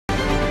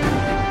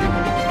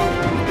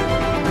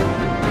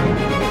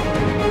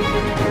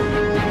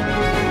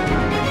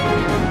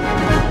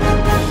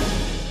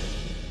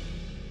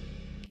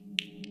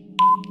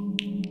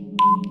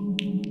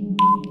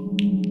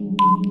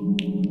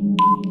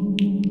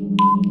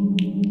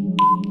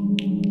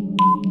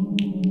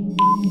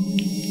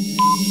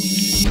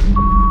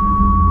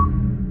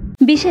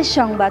বিশেষ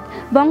সংবাদ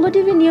বঙ্গ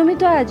টিভির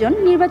নিয়মিত আয়োজন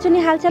নির্বাচনী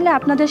হালচালে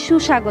আপনাদের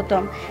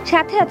সুস্বাগতম।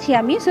 সাথে আছি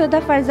আমি সৈয়দা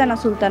ফারজানা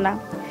সুলতানা।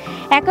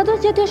 একাদশ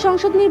জাতীয়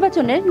সংসদ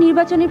নির্বাচনের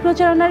নির্বাচনী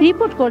প্রচারণার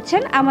রিপোর্ট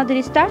করছেন আমাদের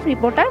স্টাফ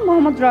রিপোর্টার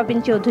মোহাম্মদ রবিন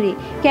চৌধুরী।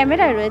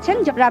 ক্যামেরায় রয়েছেন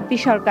রাব্বি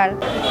সরকার।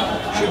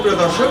 সুপ্রিয়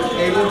দর্শক,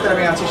 এই মুহূর্তে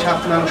আমি আছি ৭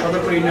 নং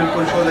সদরপুর ইউনিয়ন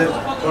পরিষদের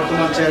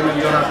বর্তমান চেয়ারম্যান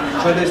জনাব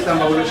শহীদুল ইসলাম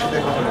বাবুলের সাথে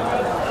কথা বলব।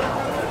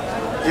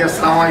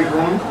 আসসালামু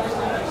আলাইকুম,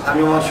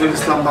 আমি মোহাম্মদ শহীদুল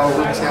ইসলাম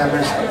বাবুল,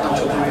 চেয়ারম্যান ৭ নং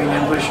সদরপুর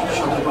ইউনিয়ন পরিষদ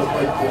সদরপুর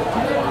ফরিদপুর।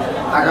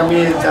 আগামী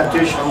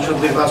জাতীয় সংসদ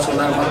নির্বাচন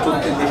আর মাত্র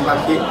 ৩ দিন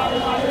বাকি।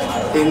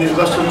 এই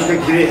নির্বাচনকে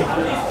ঘিরে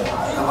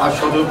আমার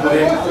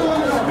সদরপুরে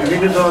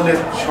বিভিন্ন ধরনের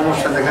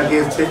সমস্যা দেখা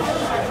দিয়েছে।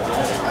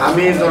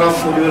 আমি জনাব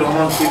মুজিবুর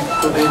রহমান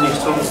চৌধুরী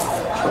নিশ্চয়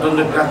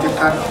স্বতন্ত্র প্রার্থী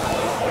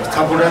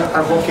স্থাপনায়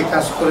তার পক্ষে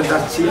কাজ করে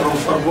যাচ্ছি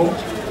এবং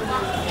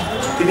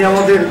তিনি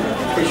আমাদের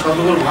এই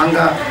সদরপুর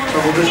ভাঙ্গা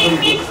সর্বদেশন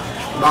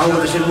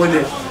বাংলাদেশের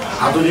মধ্যে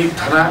আধুনিক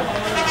থানা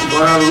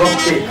গড়ার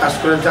লক্ষ্যে কাজ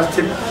করে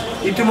যাচ্ছেন।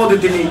 ইতিমধ্যে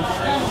তিনি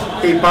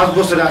এই 5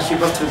 বছরে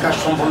 80% কাজ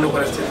সম্পন্ন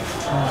করেছেন,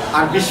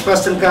 আর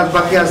 20% কাজ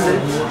বাকি আছে।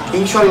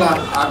 ইনশাল্লাহ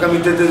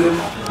আগামীতে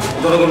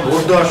জনগণ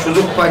ভোট দেওয়ার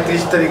সুযোগ পায়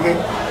 30 তারিখে।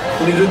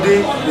 উনি যদি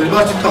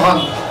নির্বাচিত হন,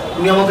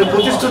 উনি আমাদের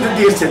প্রতিশ্রুতি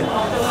দিয়েছেন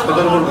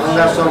সদরপুর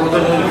ভাঙ্গা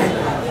সর্বদলীয়কে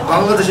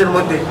বাংলাদেশের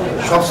মধ্যে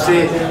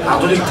সবচেয়ে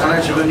আধুনিক থানা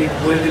হিসেবে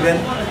গড়ে দেবেন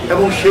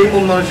এবং সেই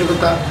মন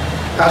মানসিকতা,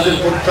 কাজের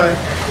প্রত্যয়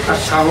আর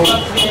সাহস,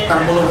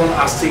 তার মনোবল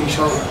আসছে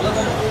ইনশাল্লাহ।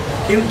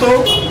 কিন্তু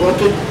গত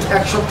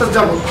 1 সপ্তাহ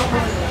যাবৎ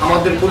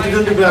আমাদের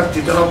প্রতিদ্বন্দ্বী প্রার্থী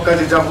জনাব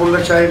কাজী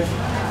জাফরুল্লাহ সাহেব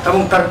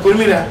এবং তার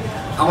কর্মীরা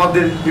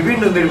আমাদের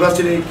বিভিন্ন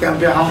নির্বাচনী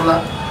ক্যাম্পে হামলা,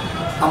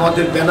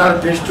 আমাদের ব্যানার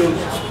ফেস্টুন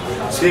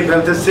ছিঁড়ে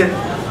ফেলতেছে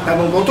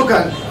এবং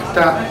গতকাল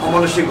একটা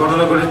অমানুষিক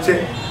ঘটনা ঘটেছে।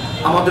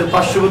 আমাদের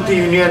পার্শ্ববর্তী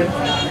ইউনিয়ন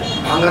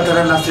ভাঙ্গা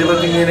থানার নাসিরাবাদ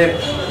ইউনিয়নের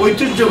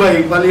ঐতিহ্যবাহী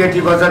বালিয়াটি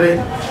বাজারে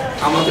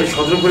আমাদের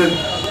সদরপুরের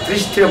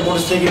 30টা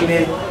মোটরসাইকেল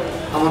নিয়ে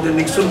আমাদের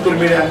নিক্সন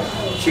কর্মীরা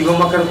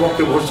সিংহমাখার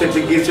পক্ষে ভোট চাইতে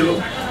গিয়েছিল।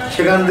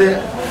 সেখান থেকে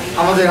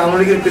আমাদের আওয়ামী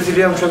লীগের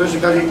প্রেসিডিয়াম সদস্য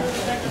কাজী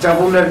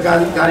জাফরুল্লাহর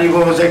গাড়ি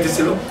বহর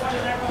যাইতেছিল।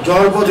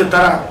 যাওয়ার পথে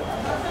তারা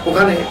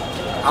ওখানে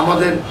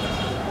আমাদের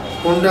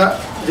কোনটা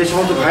যে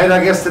সমস্ত ভাইয়ের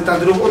আগে আসছে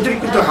তাদের উপর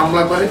অতিরিক্ত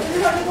হামলা করে।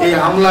 এই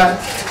হামলায়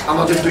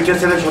আমাদের 2টা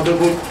ছেলে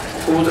সদরপুর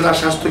উপজেলা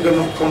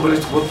স্বাস্থ্যকেন্দ্র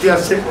কমপ্লেক্স ভর্তি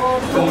আছে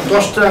এবং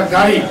 10টা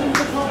গাড়ি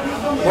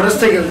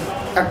মোটরসাইকেল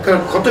একটা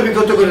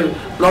ক্ষতবিক্ষত করে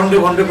লন্ডে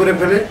ভন্ডে করে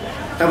ফেলে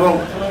এবং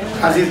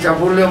কাজী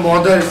জাফরুল্লাহ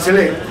মহোদয়ের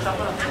ছেলে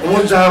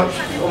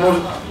ওমর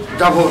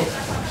জাফর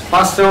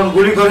 5 রাউন্ড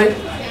গুলি করে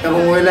এবং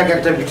ওই এলাকায়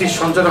একটা ব্রিটিশ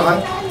সঞ্চার হয়।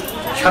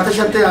 সাথে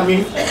সাথে আমি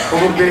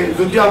খবর পেয়ে,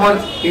 যদিও আমার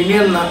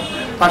ইউনিয়ন না,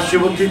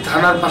 পার্শ্ববর্তী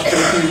থানার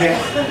পার্শ্ববর্তী ইউনিয়ন,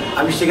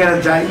 আমি সেখানে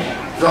যাই।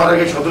 যাওয়ার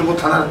আগে সদরপুর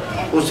থানার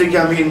ওসিকে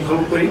আমি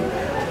ইনফর্ম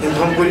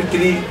করি।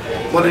 তিনি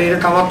বলেন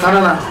এটা আমার থানা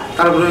না।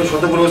 তারপরে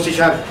সদরপুর ওসি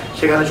সাহেব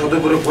সেখানে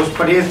সদরপুরে ফোর্স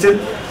পাঠিয়েছেন।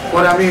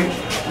 পরে আমি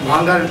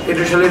ভাঙ্গার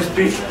এডিশনাল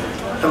এসপি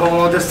এবং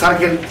আমাদের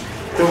সার্কেল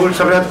প্রবুল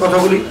সাহেবের কথা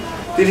বলি।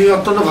 তিনি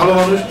অত্যন্ত ভালো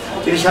মানুষ।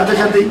 তিনি সাথে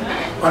সাথেই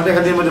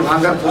ঘণ্টাখানির মধ্যে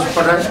ভাঙ্গার ফোর্স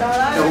পাঠায়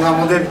এবং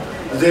আমাদের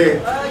যে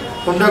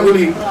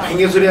কোনটাগুলি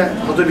ভেঙে চুরে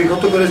ক্ষত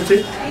বিক্ষত করেছে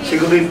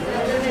সেগুলির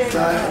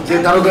যে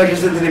দারোগা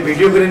এসেছে তিনি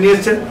ভিডিও করে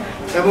নিয়েছেন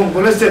এবং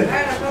বলেছেন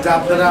যে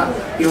আপনারা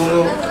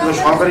কোনো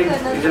সহকারী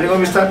রিটার্নিং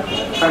অফিসার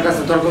তার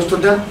কাছে দরখাস্ত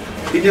দেন,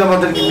 তিনি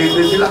আমাদেরকে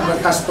নির্দেশ দিলে আমরা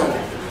কাজ করি।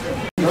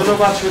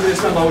 ধন্যবাদ শহীদুল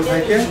ইসলাম বাবুল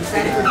ভাইকে।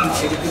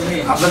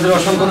 আপনাদের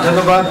অসংখ্য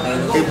ধন্যবাদ।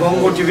 এই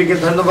বঙ্গ টিভিকে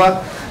ধন্যবাদ।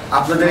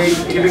 আপনাদের এই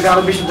টিভিকে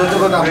আরও বেশি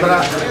ধন্যবাদ। আপনারা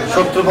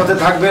সত্য পথে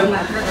থাকবেন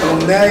এবং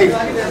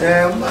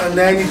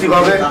ন্যায়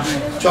নীতিভাবে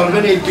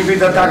চলবেন। এই টিভি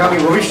যাতে আগামী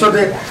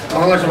ভবিষ্যতে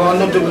বাংলাদেশ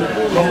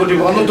বঙ্গ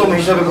টিভি অন্যতম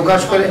হিসাবে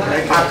প্রকাশ করে,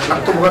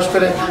 আত্মপ্রকাশ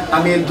করে,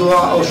 আমি এই দোয়া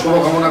ও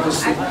শুভকামনা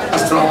করছি।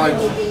 আসসালামু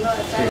আলাইকুম।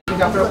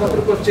 আপনারা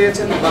কতটুকু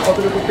চেয়েছেন বা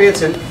কতটুকু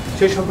পেয়েছেন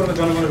সেই সম্পর্কে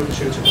জনগণের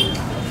উদ্দেশ্যে।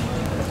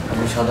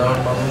 আমি সাধারণ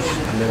মানুষ,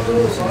 আমি একজন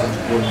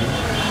কর্মী।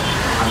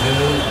 আমি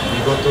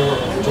বিগত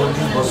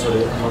 34 বছরে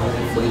আমাদের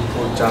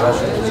ফরিদপুর যারা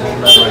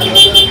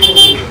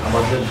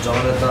আমাদের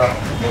জননেতা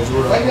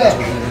মুজিবুর রহমান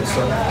চৌধুরী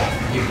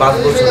এই 5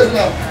 বছরে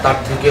তার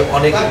থেকে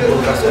অনেক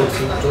কাজ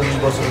করছি। 40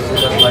 বছরে যে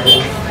কাজ লাগে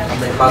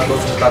আমরা এই 5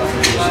 বছর তার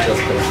থেকে বেশি কাজ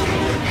করছি।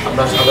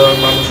 আমরা সাধারণ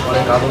মানুষ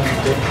অনেক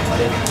আনন্দিত,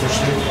 অনেক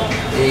খুশি।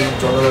 এই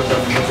জননেতা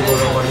মুজিবুর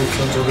রহমান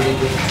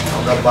চৌধুরীকে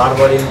আমরা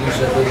বারবার এমপি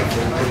হিসেবে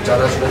ফরিদপুর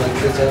যারা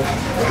দেখতে চাই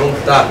এবং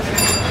তার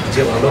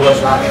যে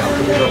ভালোবাসা,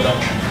 আন্তরিকতা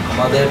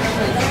আমাদের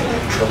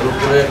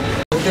সদরপুরের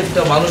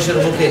প্রত্যেকটা মানুষের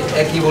মুখে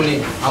একই বলি,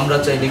 আমরা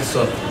চাই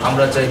নিক্সন,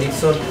 আমরা চাই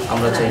নিক্সন,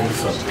 আমরা চাই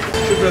নিক্সন।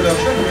 সুপ্রিয়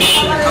দর্শক,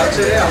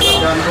 আমরা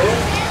জানবো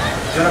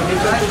যারা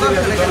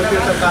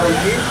জনপ্রিয়তার কারণ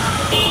কি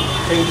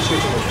সেই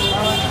বিষয়টি।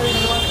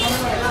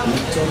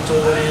 নিক্সন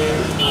চৌধুরী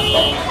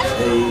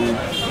এই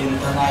 3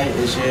 থানায়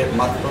এসে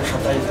মাত্র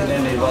 27 দিনে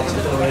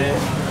নির্বাচিত হয়ে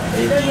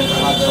এই 3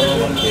 থানার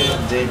জনগণকে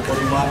যে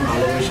পরিমাণ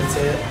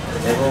ভালোবেসেছে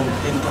এবং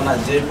 3 থানা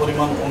যে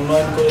পরিমাণ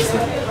উন্নয়ন করেছে,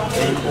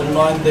 এই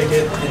উন্নয়ন দেখে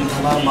 3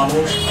 থানার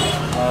মানুষ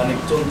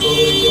নিক্সন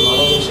চৌধুরীকে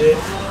ভালোবেসে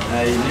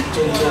এই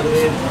নিক্সন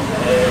চৌধুরীর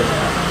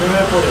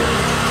প্রেমে পড়ে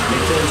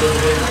নিক্সন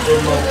চৌধুরীর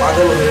জন্য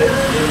পাগল হয়ে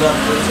দিনরাত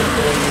পরিশ্রম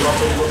করে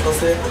নির্বাচন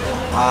করতেছে।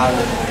 আর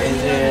এই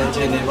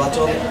যে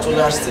নির্বাচন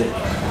চলে আসছে,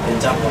 এই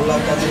জাফরুল্লাহ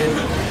কাজীর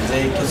যে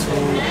কিছু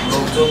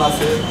লোকজন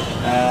আছে,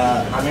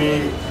 আমি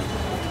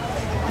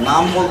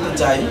নাম বলতে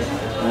চাই,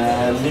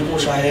 লিপু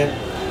সাহেব,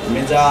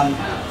 মিজান,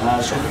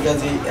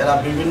 শফিকাজি, এরা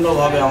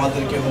বিভিন্নভাবে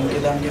আমাদেরকে হুমকি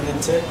দামকি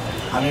দিচ্ছে।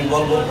 আমি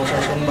বলবো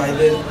প্রশাসন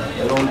ভাইদের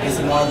এবং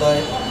ডিসি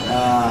মহোদয়,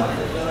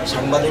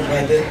 সাংবাদিক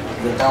ভাইদের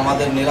যাতে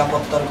আমাদের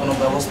নিরাপত্তার কোনো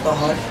ব্যবস্থা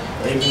হয়,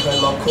 এই বিষয়ে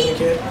লক্ষ্য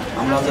রেখে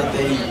আমরা যাতে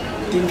এই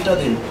 3টা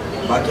দিন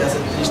বাকি আছে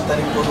 30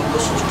 তারিখ পর্যন্ত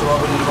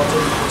সুষ্ঠুভাবে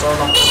নির্বাচন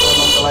প্রচারণা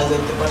চালাই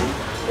যেতে পারি,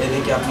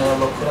 এদিকে আপনারা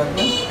লক্ষ্য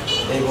রাখবেন।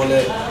 এই বলে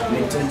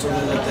নির্বাচন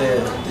চলে যাতে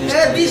 30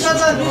 তারিখে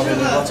সুষ্ঠুভাবে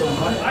নির্বাচন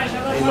হয়,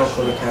 এই লক্ষ্য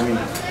রেখে আমি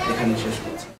এখানে শেষ করছি।